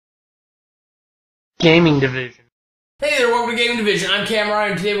Gaming Division. Hey there, welcome to Gaming Division. I'm Cam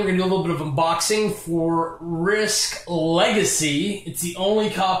Ryan, and today we're going to do a little bit of unboxing for Risk Legacy. It's the only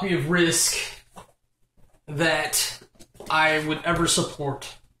copy of Risk that I would ever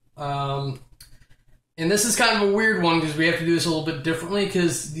support. And this is kind of a weird one because we have to do this a little bit differently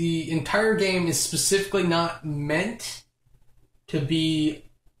because the entire game is specifically not meant to be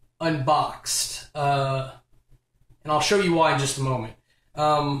unboxed. And I'll show you why in just a moment.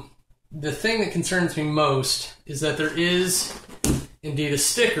 The thing that concerns me most is that there is indeed a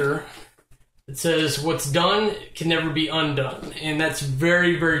sticker that says what's done can never be undone. And that's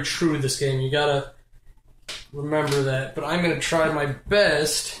very, very true of this game. You gotta remember that. But I'm gonna try my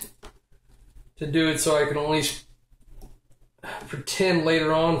best to do it so I can at least pretend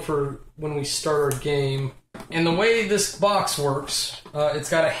later on for when we start our game. And the way this box works, it's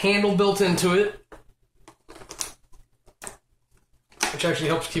got a handle built into it, which actually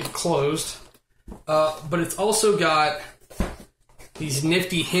helps keep it closed. But it's also got these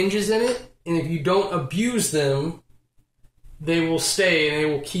nifty hinges in it, and if you don't abuse them, they will stay and they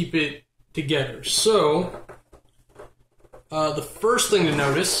will keep it together. So, the first thing to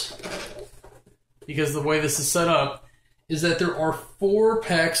notice, because the way this is set up, is that there are 4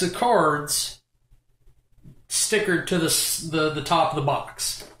 packs of cards stickered to the top of the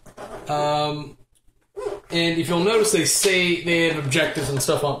box. And if you'll notice, they say they have objectives and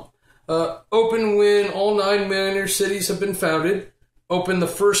stuff on them. Open when all 9 minor cities have been founded. Open the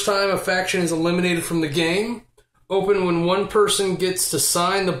first time a faction is eliminated from the game. Open when one person gets to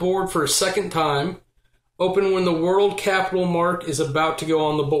sign the board for a second time. Open when the world capital mark is about to go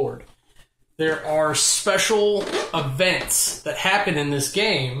on the board. There are special events that happen in this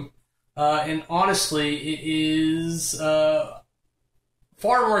game, and honestly, it is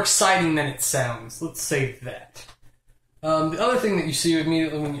far more exciting than it sounds. Let's say that. The other thing that you see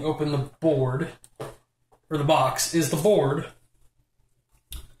immediately when you open the board, or the box, is the board.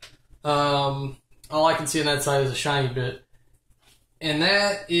 All I can see on that side is a shiny bit. And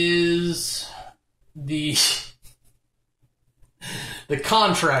that is the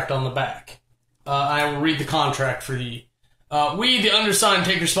contract on the back. I will read the contract for you. We, the undersigned,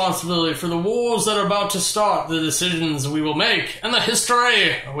 take responsibility for the wars that are about to start, the decisions we will make, and the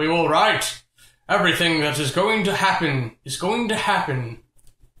history we will write. Everything that is going to happen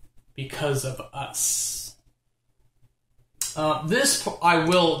because of us. This I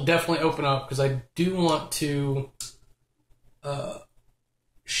will definitely open up because I do want to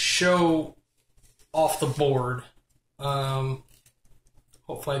show off the board.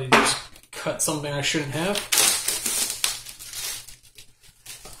 Hopefully I didn't just cut something I shouldn't have.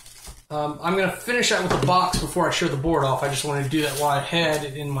 I'm going to finish out with the box before I show the board off. I just wanted to do that while I had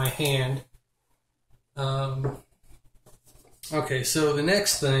it in my hand. Okay, so the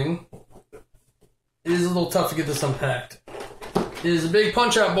next thing, it is a little tough to get this unpacked. It is a big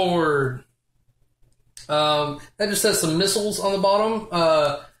punch-out board. That just has some missiles on the bottom.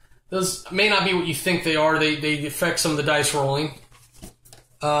 Those may not be what you think they are. They affect some of the dice rolling.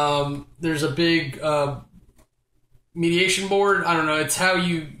 There's a big mediation board. I don't know. It's how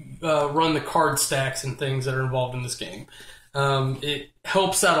you run the card stacks and things that are involved in this game. It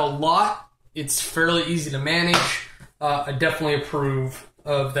helps out a lot. It's fairly easy to manage. I definitely approve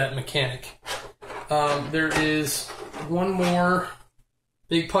of that mechanic. There is one more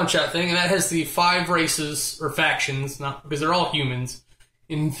big punch-out thing, and that has the 5 races, or factions, not because they're all humans,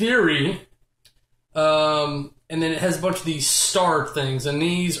 in theory. And then it has a bunch of these star things, and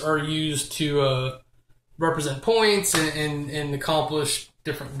these are used to represent points and accomplish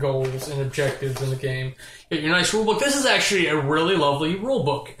different goals and objectives in the game. You get your nice rulebook. This is actually a really lovely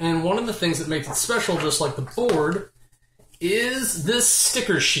rulebook, and one of the things that makes it special, just like the board, is this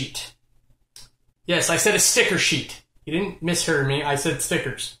sticker sheet. Yes, I said a sticker sheet. You didn't mishear me. I said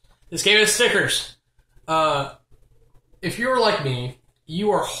stickers. This game has stickers. If you're like me, you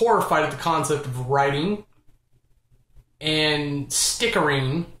are horrified at the concept of writing and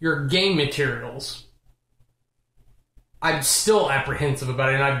stickering your game materials. I'm still apprehensive about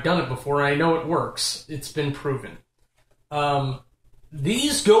it, and I've done it before, and I know it works. It's been proven.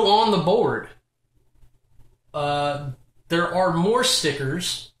 These go on the board. There are more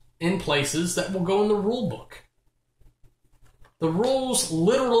stickers in places that will go in the rule book. The rules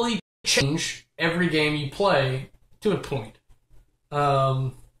literally change every game you play to a point.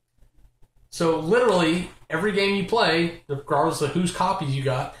 So literally, every game you play, regardless of whose copies you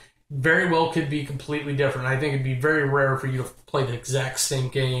got, very well could be completely different. I think it'd be very rare for you to play the exact same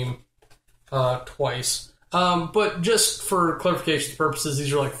game twice. But just for clarification purposes,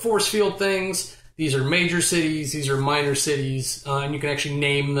 these are like force field things. These are major cities. These are minor cities. And you can actually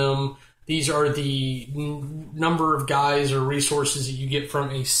name them. These are the number of guys or resources that you get from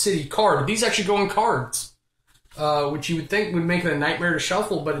a city card. These actually go in cards, which you would think would make it a nightmare to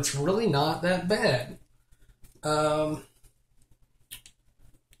shuffle, but it's really not that bad. Try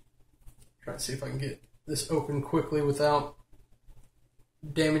to see if I can get this open quickly without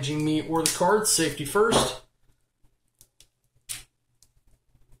damaging me or the cards. Safety first.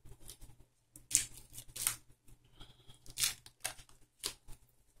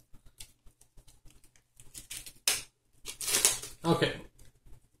 Okay,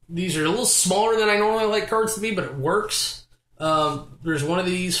 these are a little smaller than I normally like cards to be, but it works. There's one of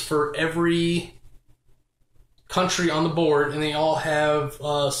these for every country on the board, and they all have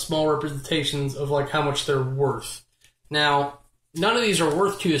small representations of like how much they're worth. Now, none of these are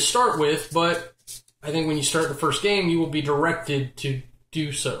worth to start with, but I think when you start the first game, you will be directed to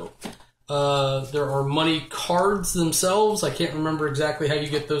do so. There are money cards themselves. I can't remember exactly how you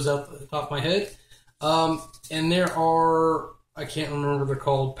get those out the top of my head. And there are... I can't remember what they're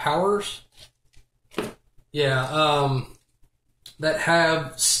called. Powers? Yeah, that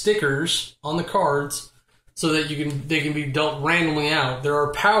have stickers on the cards so that they can be dealt randomly out. There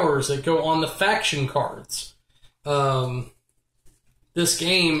are powers that go on the faction cards. This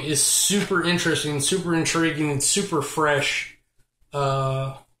game is super interesting, super intriguing, and super fresh.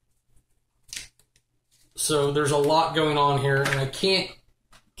 So there's a lot going on here, and I can't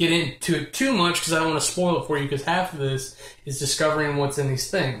get into it too much because I don't want to spoil it for you, because half of this is discovering what's in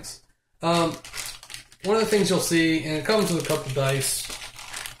these things. One of the things you'll see, and it comes with a couple dice.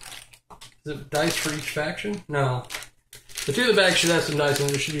 Is it dice for each faction? No. The two of the bags should have some dice in it.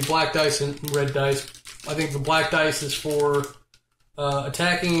 There should be black dice and red dice. I think the black dice is for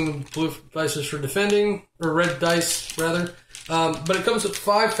attacking, blue dice is for defending, or red dice, rather. But it comes with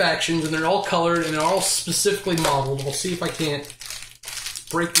 5 factions, and they're all colored, and they're all specifically modeled. We'll see if I can't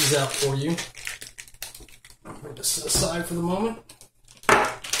break these out for you. I'll put this aside for the moment.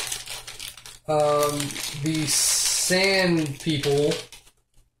 The sand people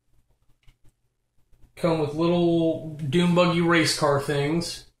come with little Doom Buggy race car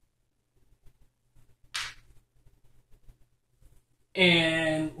things.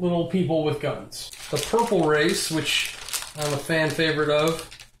 And little people with guns. The purple race, which I'm a fan favorite of,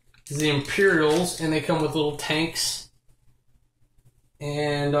 is the Imperials, and they come with little tanks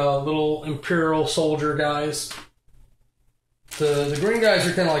and little Imperial soldier guys. The green guys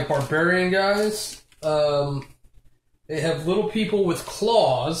are kind of like barbarian guys. They have little people with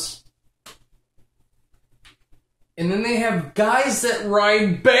claws. And then they have guys that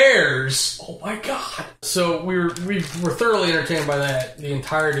ride bears. Oh my god. So we were thoroughly entertained by that the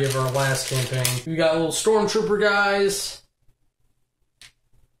entirety of our last campaign. We got little stormtrooper guys.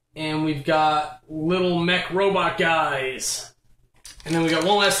 And we've got little mech robot guys. And then we got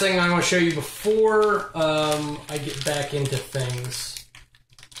one last thing I want to show you before I get back into things.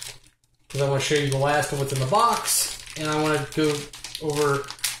 Because I want to show you the last of what's in the box. And I want to go over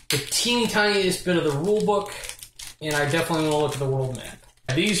the teeny tiniest bit of the rule book. And I definitely want to look at the world map.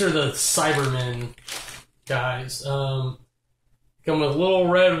 These are the Cybermen guys. Come with little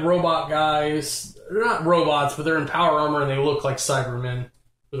red robot guys. They're not robots, but they're in power armor and they look like Cybermen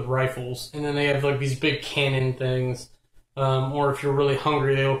with rifles. And then they have like these big cannon things. Or if you're really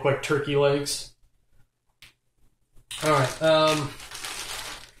hungry, they look like turkey legs. Alright, so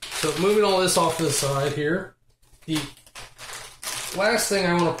moving all this off to the side here. The last thing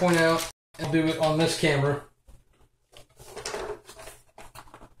I want to point out, and do it on this camera,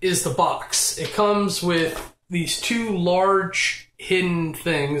 is the box. It comes with these 2 large hidden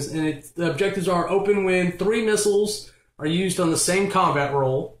things, and the objectives are open when 3 missiles are used on the same combat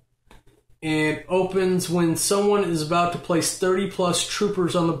roll, and opens when someone is about to place 30 plus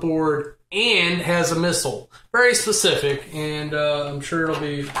troopers on the board and has a missile. Very specific, and I'm sure it'll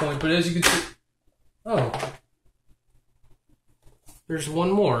be a point, but as you can see... Oh. There's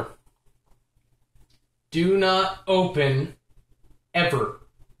one more. Do not open ever.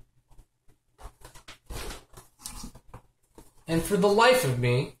 And for the life of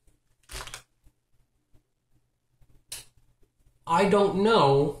me, I don't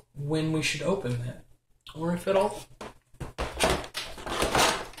know when we should open that, or if at all.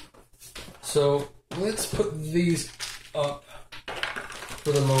 So let's put these up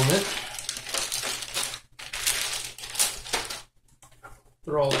for the moment.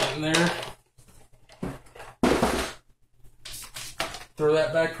 Throw all that in there. Throw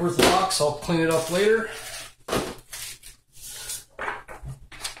that back towards the box. I'll clean it up later.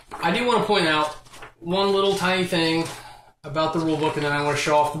 I do want to point out one little tiny thing about the rulebook, and then I want to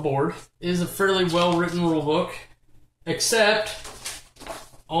show off the board. It is a fairly well-written rulebook, except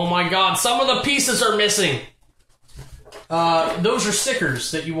Oh my god, some of the pieces are missing! Those are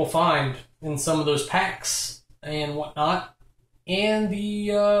stickers that you will find in some of those packs and whatnot. And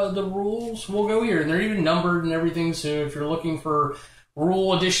the rules will go here. And they're even numbered and everything, so if you're looking for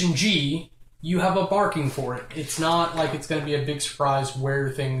Rule Edition G, you have a marking for it. It's not like it's going to be a big surprise where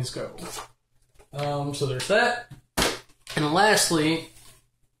things go. So there's that. And lastly,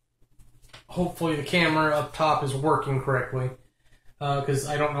 hopefully the camera up top is working correctly, because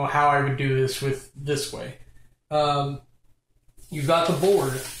I don't know how I would do this with this way. You've got the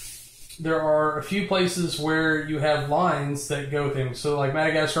board. There are a few places where you have lines that go things. So like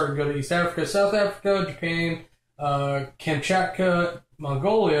Madagascar can go to East Africa, South Africa, Japan, Kamchatka,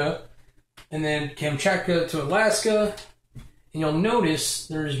 Mongolia, and then Kamchatka to Alaska. And you'll notice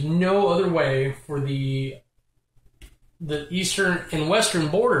there's no other way for the eastern and western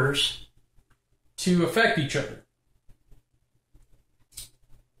borders to affect each other.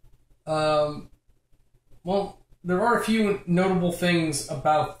 Well, there are a few notable things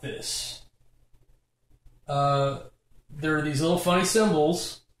about this. There are these little funny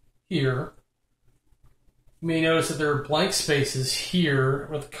symbols here. You may notice that there are blank spaces here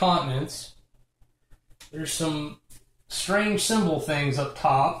with continents. There's some strange symbol things up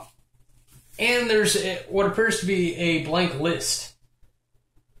top. And there's what appears to be a blank list.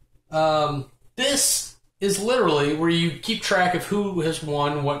 This is literally where you keep track of who has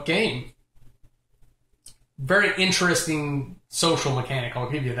won what game. Very interesting social mechanic, I'll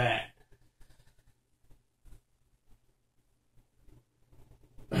give you that.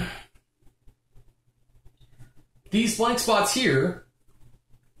 These blank spots here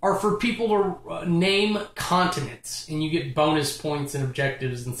are for people to name continents, and you get bonus points and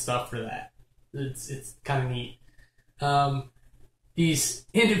objectives and stuff for that. It's kind of neat. These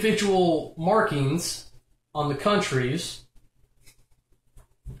individual markings on the countries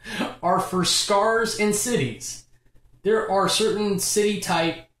are for scars and cities. There are certain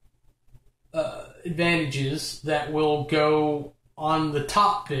city-type advantages that will go on the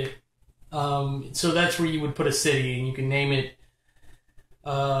top bit. So that's where you would put a city, and you can name it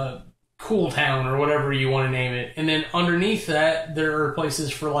Cool Town or whatever you want to name it. And then underneath that, there are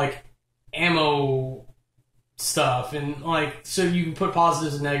places for like ammo stuff, and like so you can put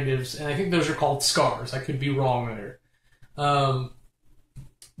positives and negatives. And I think those are called scars. I could be wrong there.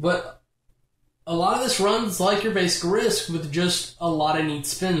 But a lot of this runs like your basic Risk with just a lot of neat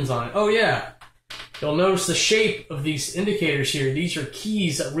spins on it. Oh yeah, you'll notice the shape of these indicators here. These are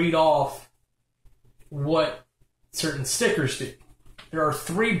keys that read off what certain stickers do. There are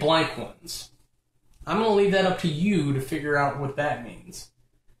 3 blank ones. I'm going to leave that up to you to figure out what that means.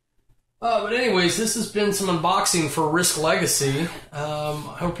 But anyways, this has been some unboxing for Risk Legacy. I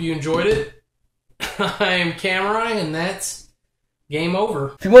hope you enjoyed it. I am Cameron, and that's game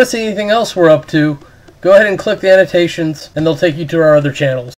over. If you want to see anything else we're up to, go ahead and click the annotations, and they'll take you to our other channels.